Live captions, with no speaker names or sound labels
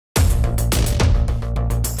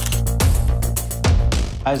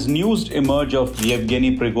As news emerged of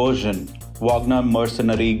Yevgeny Prigozhin, Wagner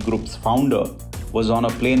mercenary group's founder, was on a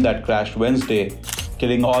plane that crashed Wednesday,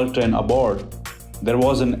 killing all 10 aboard, there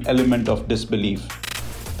was an element of disbelief.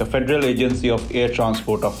 The Federal Agency of Air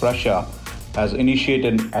Transport of Russia has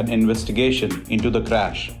initiated an investigation into the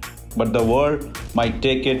crash, but the world might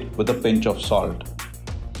take it with a pinch of salt.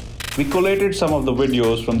 We collated some of the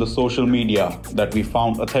videos from the social media that we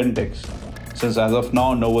found authentic, since as of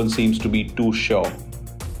now no one seems to be too sure.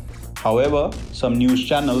 However, some news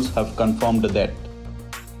channels have confirmed the death.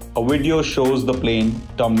 A video shows the plane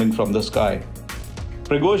tumbling from the sky.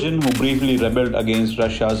 Prigozhin, who briefly rebelled against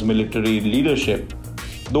Russia's military leadership,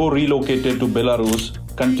 though relocated to Belarus,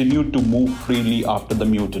 continued to move freely after the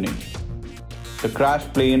mutiny. The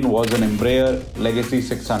crashed plane was an Embraer Legacy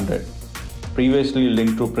 600, previously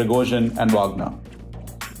linked to Prigozhin and Wagner.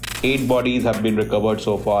 8 bodies have been recovered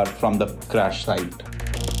so far from the crash site.